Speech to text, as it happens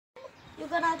You're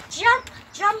gonna jump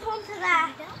onto there.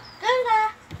 Go there.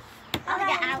 I'm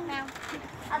gonna get out now.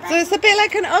 So it's a bit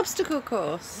like an obstacle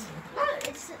course. No,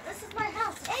 this is my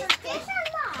house. Is this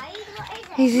a ride? What is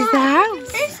it? This is the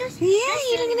house. This is, Yeah,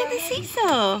 you're looking at the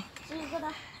seesaw. so you're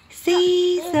gonna,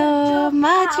 Seesaw,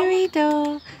 Marjorie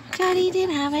Doll. Johnny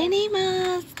didn't have any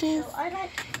masters. I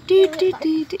like Do to do do it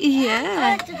do do. I Yeah.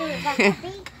 like to do it like a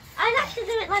beat. I like to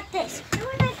do it like this. Do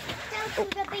it like down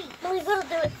to the beat. No, you're gonna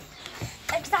do it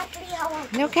exactly how I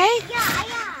want. You okay? Yeah, I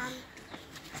am.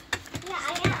 Yeah, I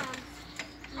am.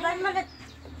 I'm gonna,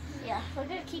 yeah, we're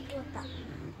gonna keep doing that.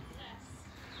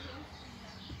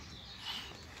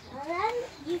 And then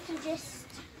you can just,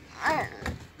 Come on,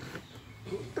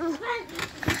 you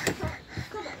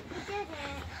did it.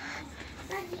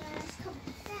 Then you just come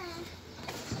down.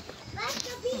 Let's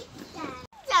go beat them.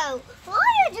 So, why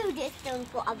you do this thing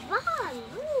for a run?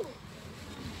 Ooh.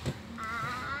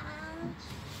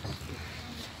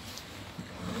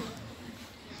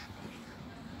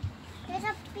 There's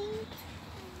a beat.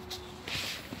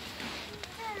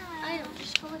 I don't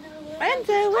just go into the room.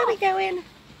 Enzo, where are we going?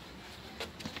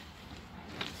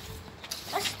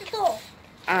 That's the door.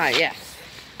 Ah, yes.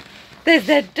 There's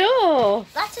a door.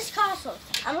 That's his castle.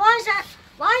 And why is that?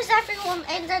 Why is everyone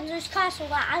in Enzo's castle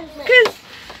that I'm with?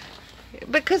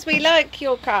 Because we like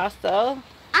your castle.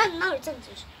 And no, it's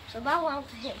Enzo's. So bow down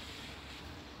to him.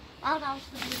 Bow down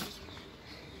to him.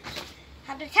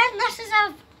 And pretend this is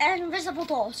an invisible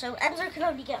door, so Enzo can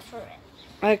only get through it.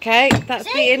 Okay, that's the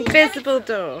See? invisible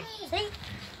door. See?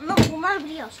 No, well,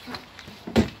 nobody else can.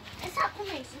 Except for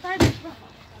me, so don't be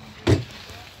trouble.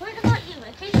 What about you?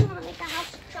 In case you want to make a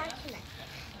house, try to connect it.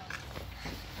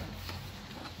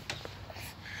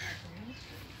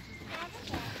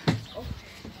 Oh.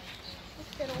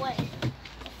 Lift it away.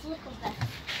 Let's look at that.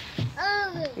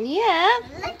 Oh, Yeah. a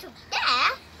little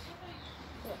there.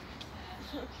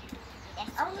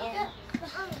 I'll look at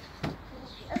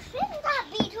I think that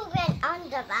beetle went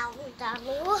underground,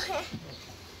 Daniel.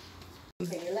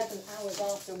 11 hours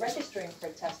after registering for a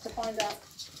test to find out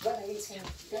whether he can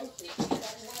go through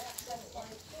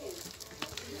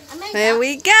it. There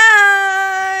we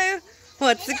go.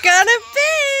 What's it gonna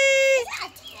be?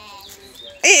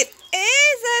 It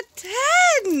is a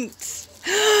tent.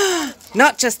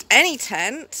 Not just any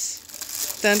tent.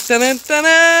 Dun dun dun dun.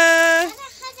 Dun.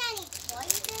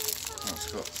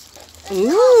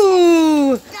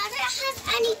 Ooh. Does it have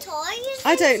any toys?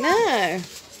 I don't know.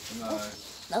 No.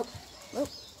 Nope. Nope.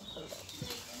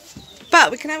 But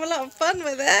we can have a lot of fun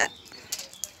with it.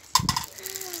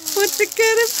 What's it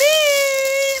gonna be?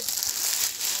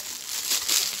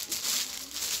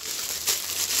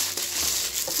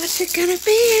 What's it gonna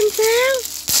be, Enzo?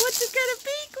 What's it gonna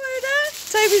be, Quota?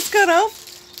 Toby's gone off.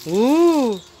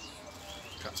 Ooh.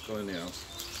 Cat's gone in the house.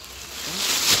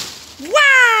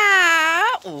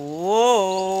 Wow!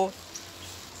 Whoa.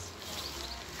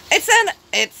 It's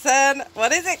an,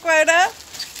 what is it, Quota?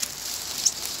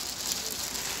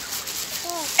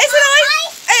 It's an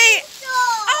ice, I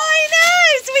know,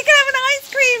 so we can have an ice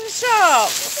cream shop.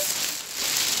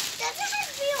 Does it have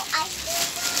real ice cream?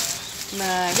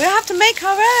 No, we'll have to make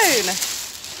our own.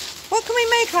 What can we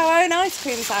make our own ice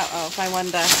creams out of, I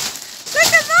wonder?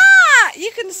 Look at that!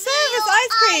 You can serve us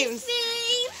ice creams.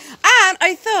 And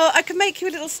I thought I could make you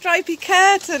a little stripy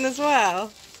curtain as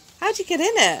well. How'd you get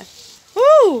in it?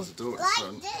 Ooh! There's a door at the Like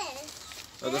front. this.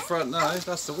 At the front, no,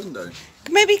 that's the window.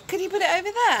 Maybe could you put it over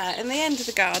there in the end of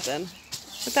the garden?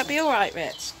 Would that be all right,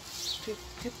 Rich?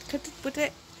 Would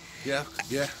it? Yeah,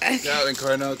 yeah. Get out in,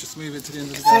 Corinne, just move it to the end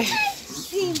of the garden.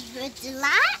 With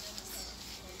lights?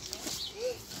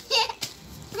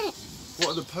 What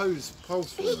are the poles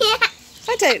for?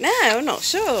 I don't know. I'm not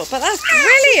sure, but that's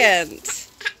brilliant.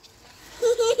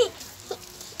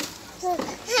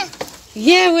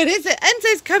 Yeah, what is it?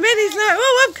 Enzo's come in. He's like,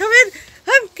 oh, I'm coming.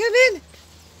 I'm coming.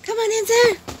 Come on,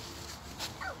 Enzo.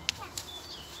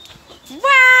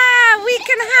 Wow, we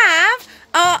can have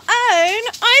our own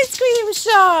ice cream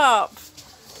shop.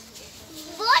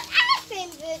 What ice cream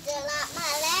would you like,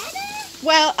 my lady?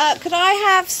 Well, could I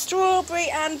have strawberry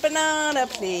and banana,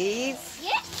 please?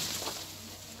 Yes.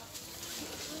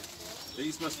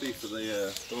 These must be for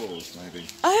the doors, maybe.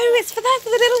 Oh, it's for that, for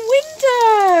the little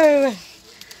window.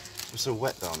 It's all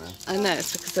wet down there. I know,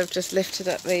 it's because I've just lifted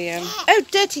up the... Oh,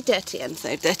 dirty,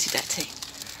 Enzo, dirty.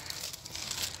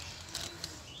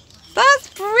 That's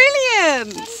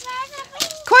brilliant.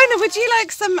 Quona, would you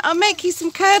like some... I'll make you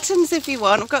some curtains if you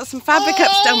want. I've got some fabric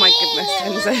upstairs. Oh, my goodness,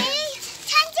 Enzo.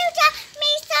 Can you get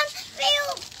me some real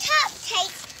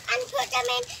cupcakes and put them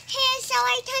in here so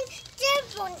I can do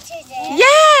one today?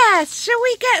 Yes, shall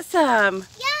we get some?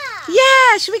 Yeah.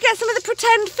 Yeah, should we get some of the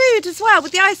pretend food as well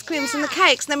with the ice creams and the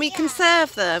cakes, and then we can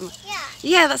serve them? Yeah.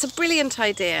 Yeah, that's a brilliant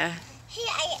idea. Here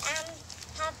I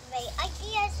have my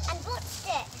ideas, and what's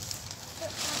this?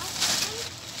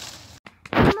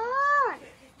 Come on.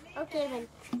 Okay then.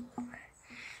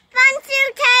 Thank you,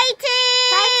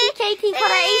 Katie. Thank you, Katie, for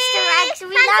the Easter eggs. We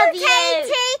love you.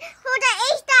 Katie, for the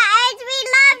Easter eggs. We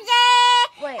love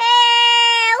you. Wait.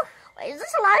 Help. Wait, is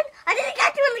this allowed? I didn't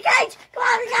get you in the cage. Come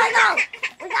on, we gotta go.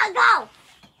 We gotta go.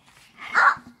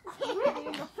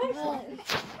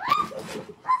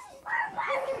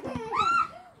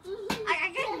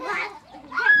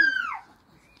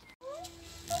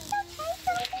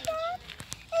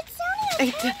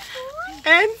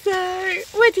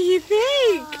 Enzo, what do you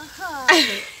think?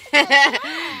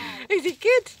 Is it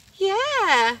good?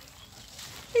 Yeah.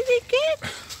 Is it good?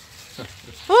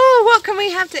 Oh, what can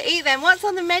we have to eat then? What's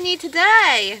on the menu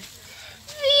today?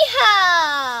 We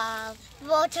have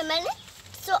watermelon,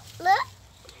 chocolate,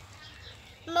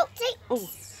 milkshake, Oh.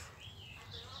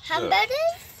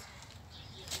 hamburgers,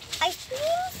 ice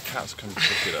cream, Cats can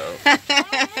pick it up.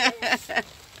 and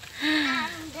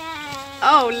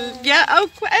Oh, yeah. Oh,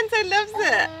 Enzo loves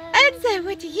it. Enzo,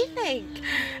 what do you think?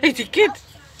 Is it good?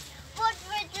 what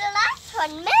would you like for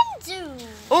menu?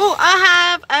 Oh, I'll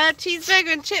have a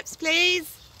cheeseburger and chips,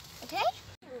 please. Okay.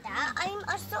 I'm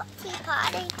a salty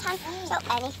party time, so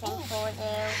anything for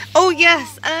you. Oh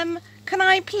yes. Can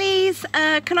I please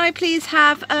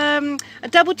have a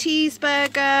double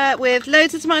cheeseburger with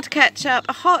loads of tomato ketchup,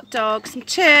 a hot dog, some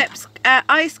chips,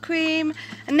 ice cream,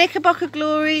 a Knickerbocker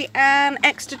Glory, and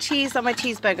extra cheese on my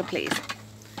cheeseburger, please.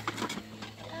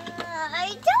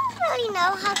 I don't really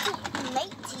know how to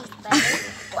make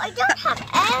cheeseburgers. Well, I don't have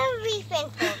everything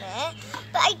for it,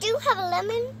 but I do have a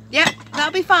lemon. Yep,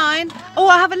 that'll be fine. Oh,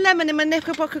 I'll have a lemon in my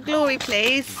Knickerbocker Glory,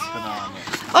 please. Banana.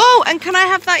 Oh, and can I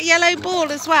have that yellow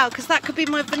ball as well? Because that could be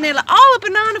my vanilla. Oh, a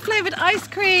banana flavoured ice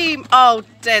cream. Oh,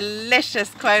 delicious,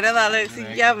 Quona. That looks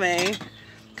yummy.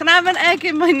 Can I have an egg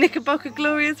in my Knickerbocker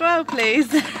Glory as well,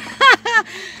 please?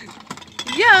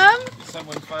 Yum.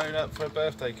 Someone phoned up for a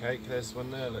birthday cake. There's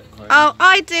one there. Look, quite. Oh,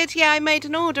 I did. Yeah, I made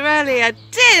an order earlier.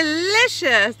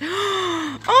 Delicious.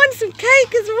 Oh, and some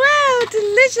cake as well.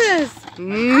 Delicious.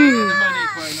 Mmm. Money,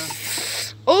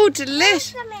 Quona. Oh,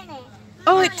 delish. Where's the money?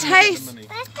 Oh, it tastes. Money.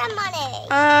 Where's the money?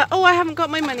 Oh, I haven't got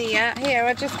my money yet. Here,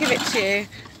 I'll just give it to you.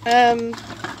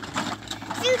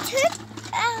 You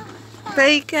took. There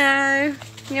you go.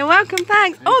 You're welcome.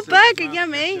 Thanks. Oh, Here's some burger, tomato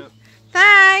yummy. ketchup.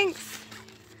 Thanks.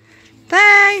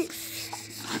 Thanks.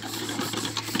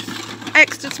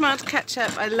 Extra tomato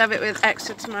ketchup. I love it with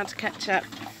extra tomato ketchup.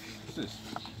 What's this?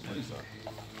 What is that?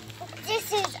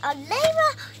 This is a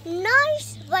Layla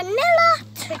nice vanilla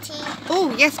tutty.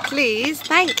 Oh, yes, please.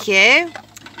 Thank you.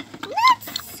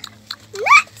 Nuts!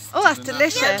 Nuts! Oh, that's You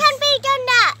delicious. can be done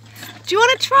that. Do you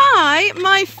want to try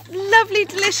my lovely,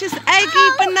 delicious eggy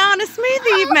banana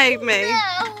smoothie you've made me?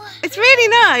 No. It's really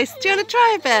nice. Do you want to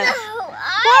try a bit? No,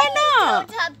 Why not? I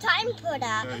don't have time for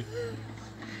that. Okay.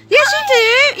 Yes, you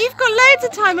do. You've got loads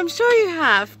of time. I'm sure you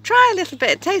have. Try a little bit.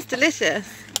 It tastes delicious.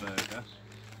 Burger.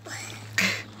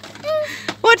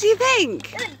 What do you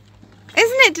think?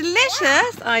 Isn't it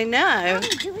delicious? I know.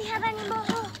 Daddy, do we have any more?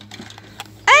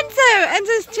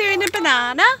 Enzo's chewing a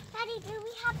banana. Daddy, do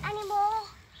we have any more?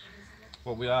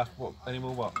 What we are? What? Any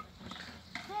more what?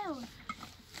 Food.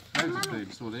 Loads of food.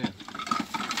 It's all here.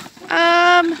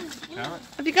 Have Carrot.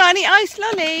 you got any ice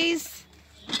lollies?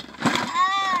 This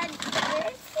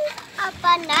is a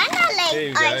banana Here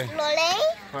you lake go. ice lolly.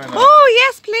 Quona. Oh,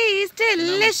 yes, please. You know which one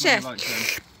you Delicious. like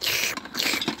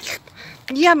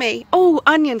then? Yummy. Oh,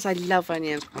 onions. I love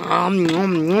onions.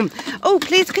 Oh,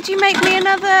 please, could you make me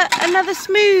another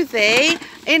smoothie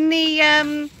in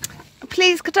the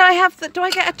please, could I have do I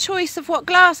get a choice of what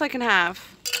glass I can have?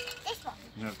 This one.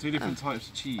 You have 2 different types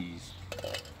of cheese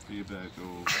for your burger.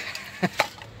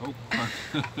 Oh.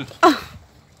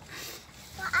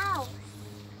 What else?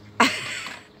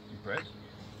 Bread.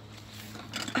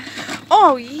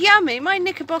 Oh, yummy. My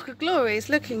Knickerbocker Glory is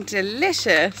looking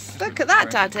delicious. Look at that,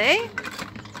 Daddy.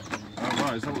 Oh,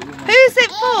 right. Is that what we want? Who's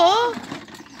it for?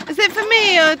 Is it for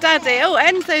me or Daddy? Oh,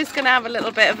 Enzo's going to have a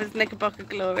little bit of his Knickerbocker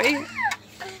Glory.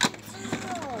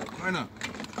 Quona.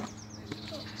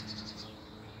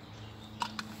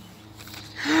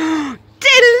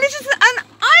 Delicious and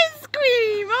ice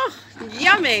cream. Oh,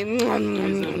 yummy. Here's a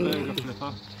burger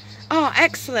flipper. Oh,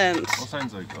 excellent. What's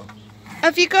Enzo got?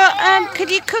 Have you got? Could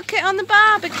you cook it on the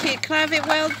barbecue? Can I have it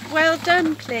well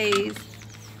done, please?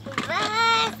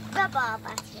 Where's the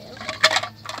barbecue?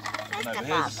 Where's No, the but here's a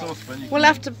barbecue? saucepan. You We'll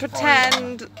can have to fry it up.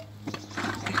 pretend. The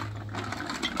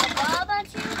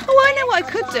barbecue? Oh, I I know what I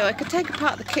could do. I could take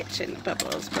apart the kitchen,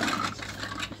 Bubbles, but...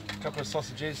 A couple of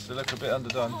sausages, they look a bit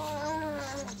underdone.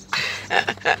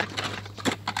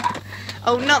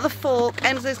 Oh, not the fork.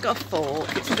 Enzo's got a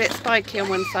fork. It's a bit spiky on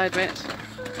one side of it.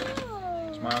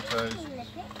 Tomatoes.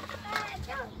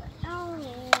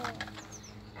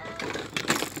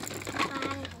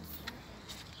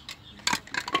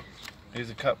 Here's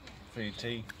a cup for your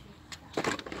tea.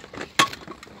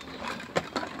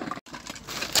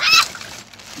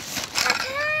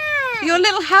 Your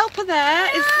little helper there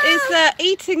is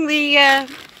eating the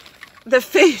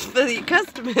food for the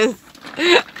customers.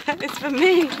 It's for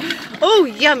me. Oh,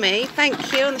 yummy!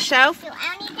 Thank you. On the shelf. You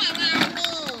only can have me.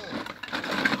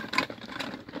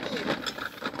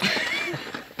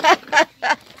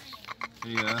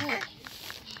 Yeah.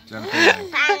 Jalapeno.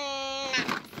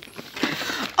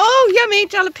 Oh, yummy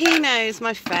jalapenos,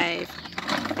 my fave.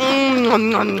 Nom,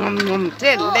 nom, nom, nom.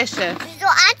 Delicious. So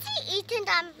Auntie eating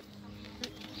them.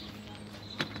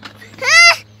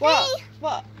 What?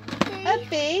 What? A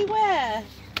bee? Where?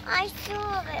 I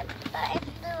saw it, but it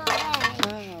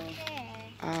flew away.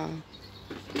 Oh.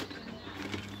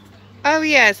 Oh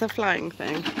yeah, it's a flying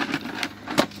thing.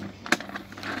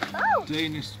 Oh,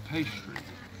 Danish pastry.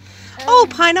 Oh,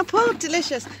 pineapple,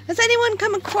 delicious. Has anyone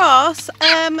come across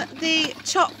the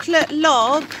chocolate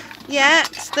log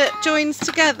yet that joins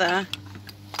together?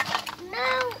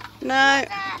 no. No?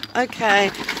 Okay.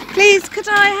 Please, could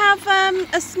I have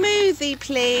a smoothie,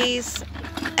 please?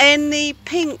 In the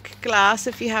pink glass,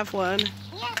 if you have one.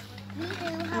 Yes, we do.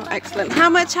 Oh, excellent. How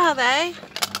much are they?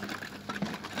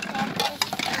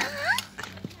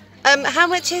 How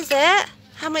much is it?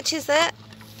 How much is it?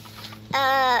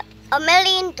 $1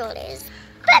 million. But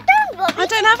don't worry. I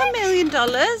don't have $1 million.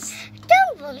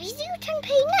 Don't worry, you can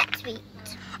pay next week.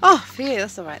 Oh, for you,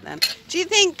 that's all right then. Do you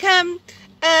think,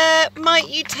 might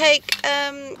you take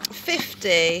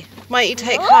 50? Might you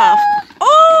take half?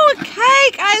 Oh,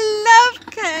 cake! I love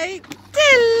cake.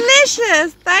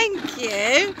 Delicious. Thank you.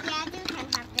 Yeah, you can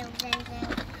have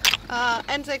those.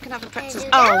 Enzo can have the pretzels. you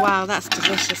Oh, go. wow, that's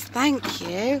delicious. Thank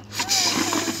you.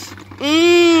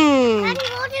 Mmm. Daddy,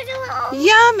 what did you want?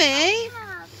 Yummy.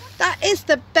 That is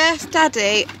the best,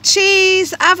 Daddy.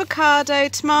 Cheese, avocado,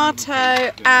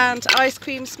 tomato, and ice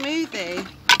cream smoothie.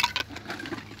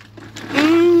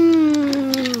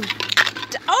 Mmm.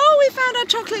 Oh, we found our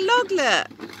chocolate loglet.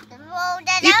 Roll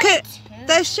that You out. could.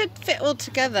 They should fit all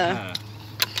together.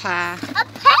 Pear. A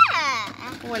pear.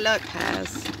 Oh, I like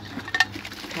pears.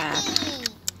 Pear.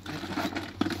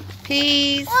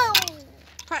 Pea. Peas. Whoa.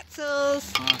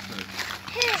 Pretzels. Tomato.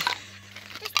 Here.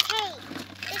 This cake.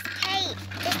 This cake.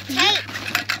 This cake.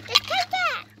 This cake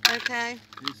there. Okay.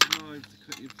 Here's some knives to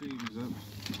cut your things up.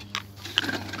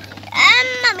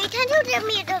 Mummy, can you give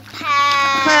me the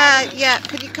pear? Pear. Yeah.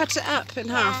 Could you cut it up in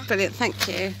half? Brilliant. Thank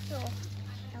you.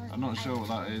 I'm not sure what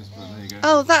that is, but there you go.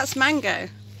 Oh, that's mango.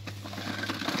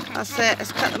 That's it.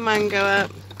 Let's cut the mango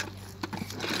up.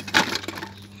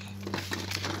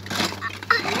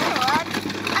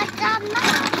 A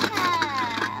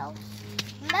tomato.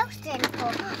 Most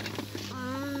simple.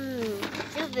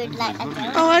 So good, like a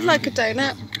donut. Oh, I'd like a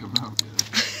donut. Come out.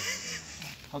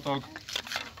 Hot dog.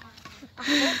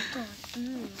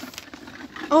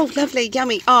 Oh, lovely,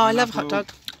 yummy. Oh, I love hot dog.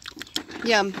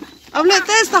 Yum. Oh, look,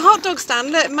 there's the hot dog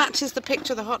stand. Look, it matches the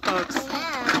picture of the hot dogs.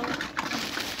 Wow.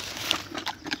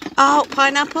 Oh,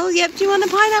 pineapple. Yep, do you want a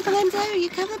pineapple, Enzo? You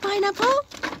have the pineapple?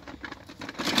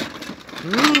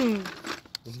 Mmm.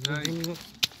 Okay.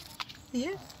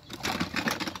 Yeah.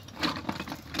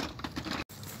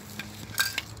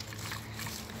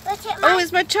 But it Oh, might,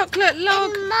 it's my chocolate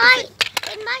log. it might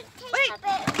taste Wait, a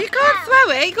bit you can't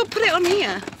throw it. You got to put it on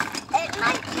here. It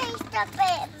might taste a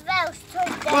bit roast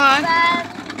with Why?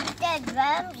 there's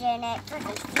worms in it,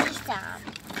 but it's some.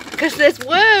 Because there's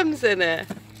worms in it.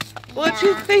 What do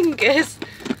you Yeah. think is?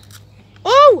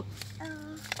 Oh!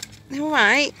 Oh. All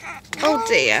right. Oh,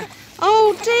 dear.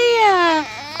 Oh, dear.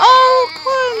 Oh,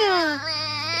 corner.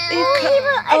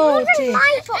 Oh, dear.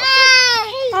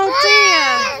 Oh,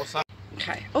 dear. What's that?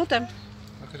 Okay, all done.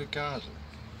 Look at the garden.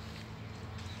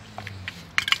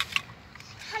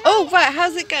 Oh, right,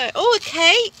 how's it going? Oh, a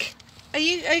cake. Are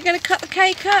you going to cut the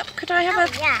cake up? Could I have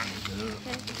a... Yeah.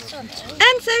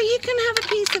 Enzo, you can have a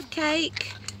piece of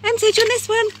cake. Enzo, do you want this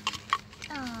one?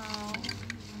 Oh.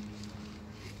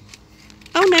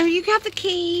 Oh, no, you can have the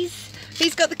keys.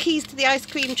 He's got the keys to the ice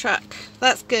cream truck.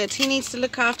 That's good. He needs to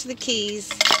look after the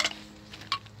keys.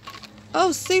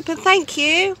 Oh, super. Thank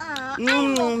you. I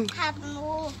will have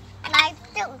more. Like,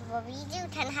 don't worry, you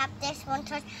can have this one.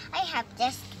 Cause I have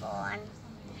this one.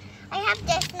 I have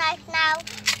this knife now,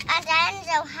 and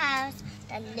Enzo has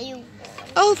the new one.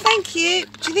 Oh, thank you.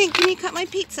 Do you think, can you cut my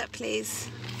pizza, please?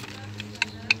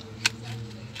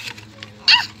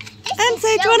 Enzo, do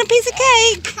you want a piece of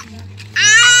cake?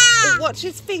 Oh, watch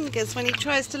his fingers when he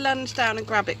tries to lunge down and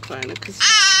grab it, Clona. Can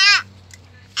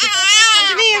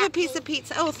you have a piece of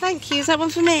pizza? Oh, thank you. Is that one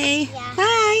for me? Yeah.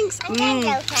 Thanks. And Enzo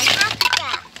can have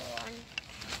that one.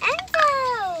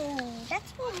 Enzo,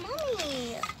 that's for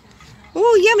Mummy.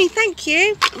 Oh, yummy. Thank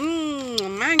you.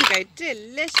 Mango.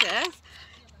 Delicious.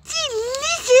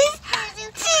 Delicious.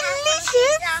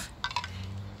 Delicious.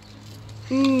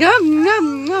 Yum,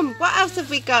 yum, yum. What else have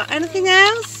we got? Anything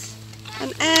else?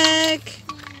 An egg.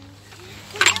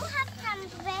 We do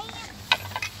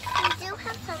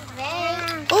have some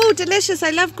grapes. Oh, delicious.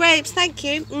 I love grapes. Thank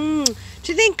you. Do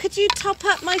you think, could you top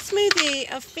up my smoothie?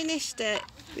 I've finished it.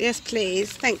 Yes,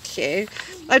 please. Thank you.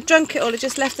 I've drunk it all. I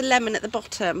just left the lemon at the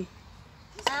bottom.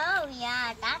 Oh,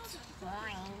 yeah, that's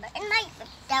fine. But it might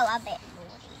go a bit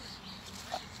moody.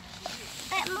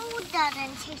 But mood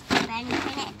doesn't taste of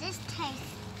anything. It just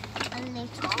tastes a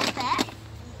little bit.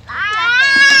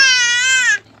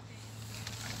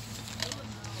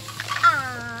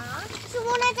 So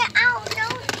wanted it out,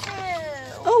 don't you?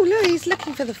 Oh, look, he's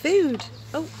looking for the food.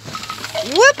 Oh,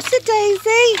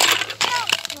 whoopsie-daisy.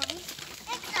 Don't worry.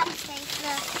 It's upstairs,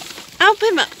 look. Help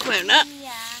him up, Clona.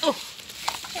 Yeah. Oh.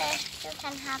 So you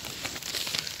can have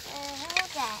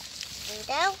that.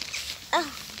 Doodle.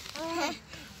 Oh.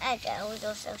 Okay,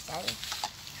 you're so sorry.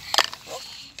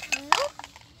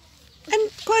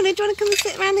 And Clona, do you want to come and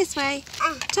sit around this way?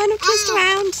 Turn him twist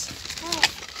around.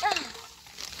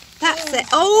 That's it.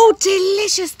 Oh,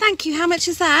 delicious. Thank you. How much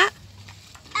is that?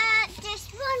 Just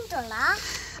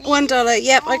 $1. $1.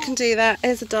 Yep, I can do that.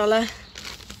 Here's $1.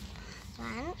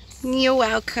 Thanks. You're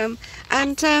welcome.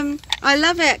 And I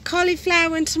love it.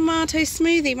 Cauliflower and tomato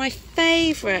smoothie, my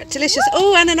favourite. Delicious.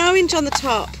 Oh, and an orange on the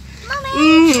top. Mummy,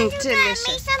 can you get me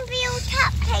delicious. some real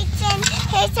cupcakes in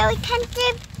here so we can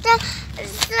do the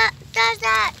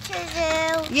dessert to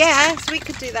do? Yes, we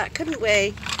could do that, couldn't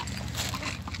we?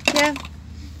 Yeah.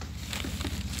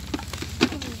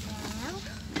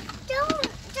 Don't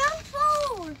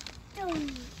fall. Don't fall.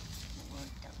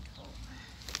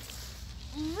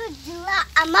 Would you like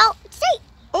a milkshake?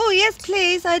 Oh, yes,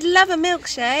 please. I'd love a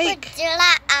milkshake. Would you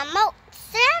like a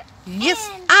milkshake? Yes,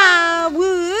 And- I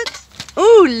would.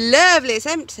 Oh, lovely. It's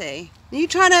empty. Are you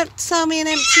trying to sell me an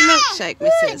empty milkshake,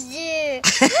 Would missus? you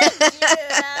like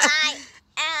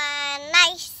a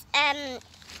nice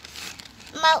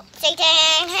milkshake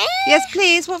in here? Yes,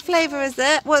 please. What flavour is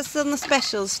it? What's on the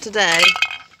specials today?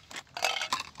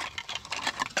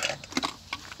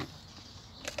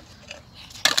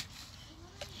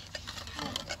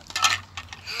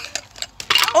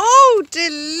 Oh,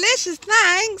 delicious.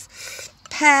 Thanks.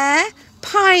 Pear,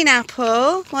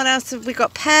 pineapple. What else have we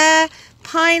got? Pear,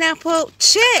 pineapple,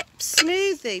 chips,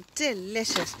 smoothie.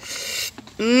 Delicious.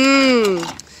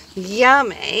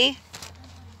 Yummy.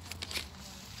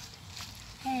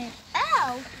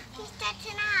 Oh, he's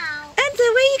stretching out. Enzo,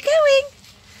 where are you going?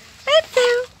 Enzo.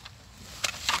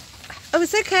 Oh,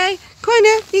 it's okay.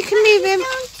 Corner, you can leave him.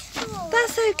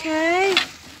 That's okay.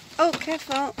 Oh,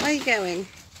 careful. Where are you going?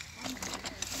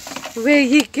 Where are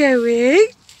you going?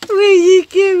 Where are you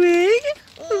going?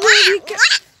 Where are you go?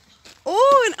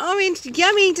 Oh, an orange.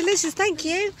 Yummy, delicious. Thank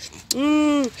you.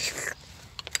 Yum,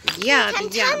 You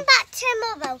can yum. come back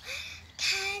tomorrow.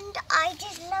 And I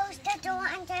just close the door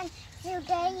and then you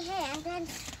stay here. And then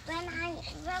when I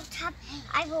woke up,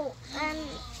 I will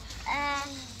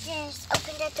just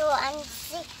open the door and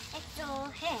see it's all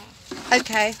here.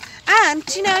 Okay. And,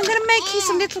 you know, I'm going to make you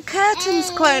some little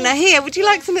curtains, Clona. Here, would you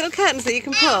like some little curtains that you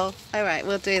can pull? All right,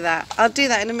 we'll do that. I'll do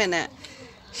that in a minute.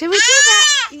 Shall we do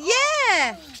that?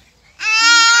 Yeah.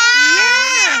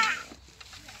 Yeah.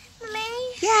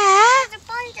 Mommy, Yeah. there's a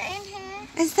binder in here.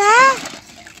 Is there?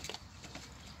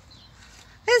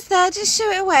 Is there? Just shoo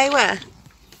it away. Where?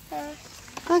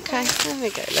 Okay, there we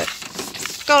go. Look.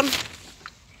 It's gone.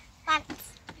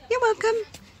 Thanks. You're welcome.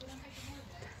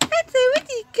 Enzo, where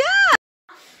do you go?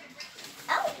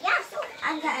 Oh, yes. Oh,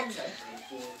 and the engine.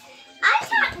 I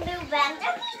can't move them.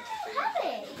 They're too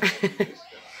heavy.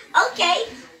 Okay.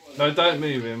 No, don't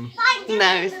move him. Fine,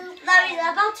 No. move. No, he's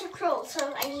about to crawl,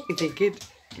 so I need Is it good?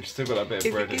 He's still got that bit Is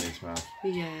of it bread in good? his mouth.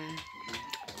 Yeah.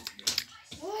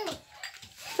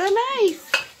 So nice.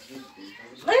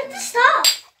 Move the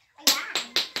stuff.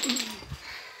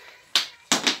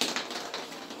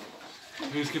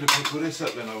 Who's going to pick all this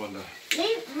up then, I wonder?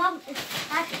 Leave Mum is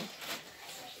packing.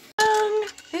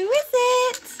 Who is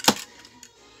it?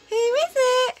 Who is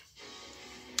it?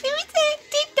 Who is it?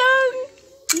 Ding dong.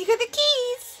 You got the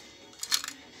keys?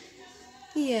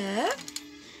 Yeah.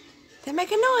 They make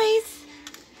a noise.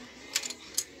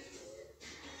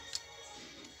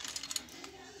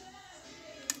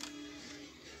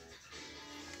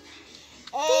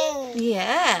 Oh.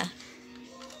 Yeah.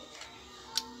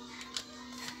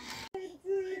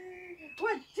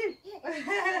 1, 2.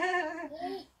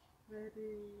 Ready?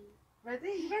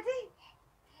 Ready?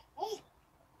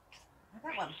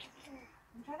 That one.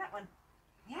 Try that one.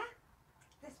 Yeah?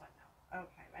 This one now.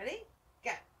 Okay, ready?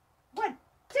 Go. 1,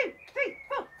 2, 3,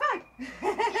 4, 5.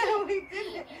 We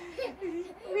did it.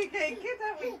 We can get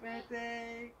that one.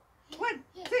 Ready? 1,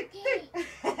 2, 3.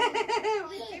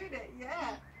 We did it.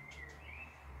 Yeah.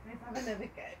 Let's have another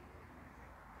go.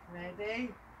 Ready?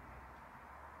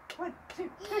 1,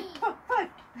 2, 3, 4, 5.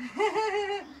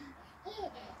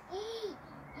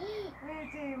 We're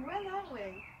doing well, aren't we?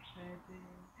 Ready?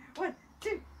 1,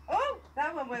 2. Oh,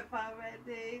 that one went far.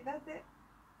 Ready? That's it.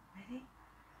 Ready?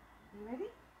 You ready?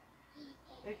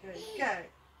 Okay, go.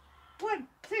 1,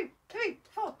 2, 3,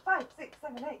 4, 5, 6,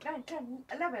 7, 8, 9, 10,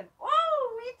 11.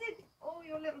 Oh, we did. Oh,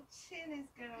 your little chin is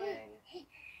going.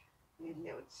 Your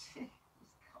little chin.